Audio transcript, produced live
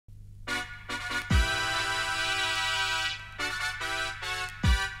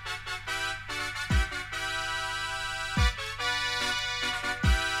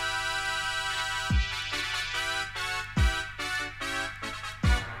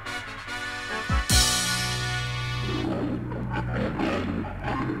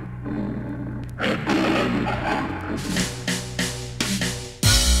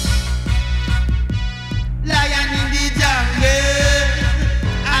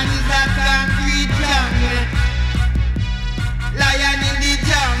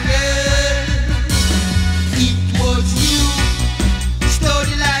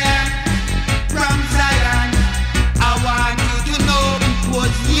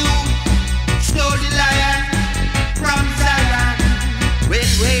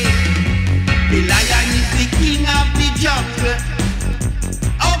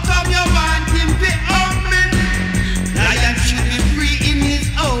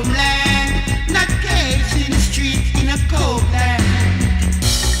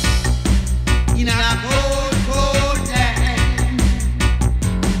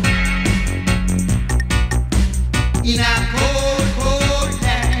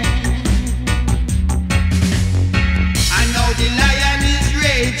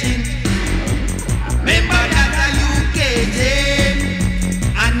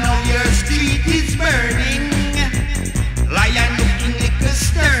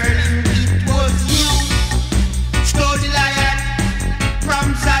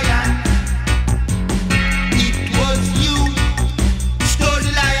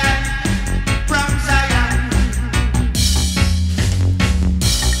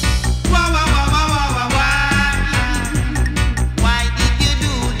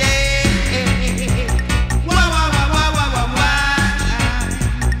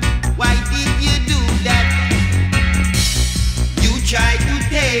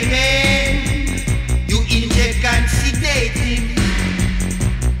tame him, you inject and sedate him.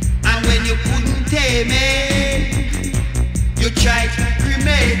 And when you couldn't tame him, you tried to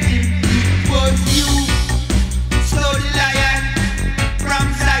cremate him. It was you stole the lion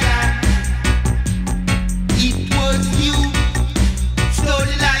from Zion. It was you stole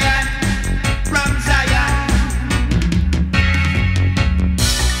the lion from Zion.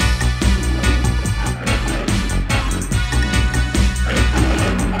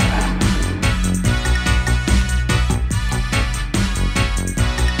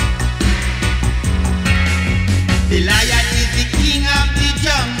 The lion is the king of the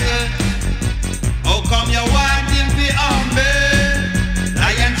jungle. How come you want him to be humble?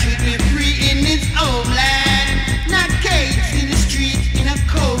 Lion should be free in his homeland, not caged in the streets in a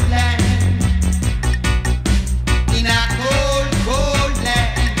cold land. In a cold, cold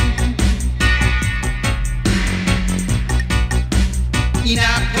land. In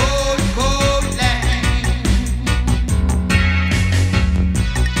a cold, cold land.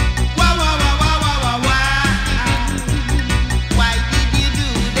 Wah, wah, wah, wah, wah, wah, wah. Why did you do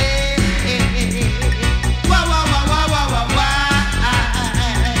that? Wah, wah, wah, wah, wah, wah, wah.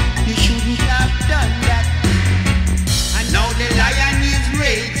 You shouldn't have done that. And now the lion is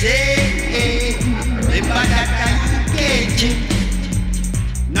raging. Remember that time you caged him.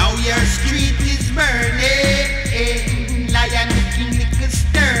 Now your street is burning. Lion looking like a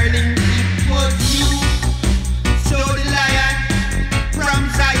sterling. It was you stole the lion from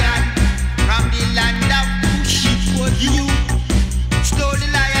Zion, from the land of Cush. It was you stole the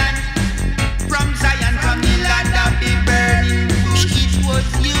lion from Zion, from the land of the burning bush. It was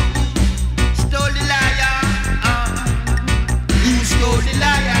you stole the lion. You stole the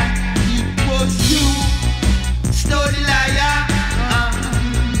lion. It was you stole the lion.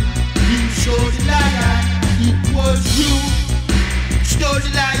 You stole the lion. It was you stole the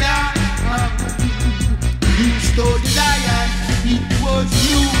lion. You stole the lion. It was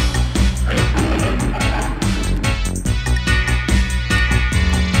you.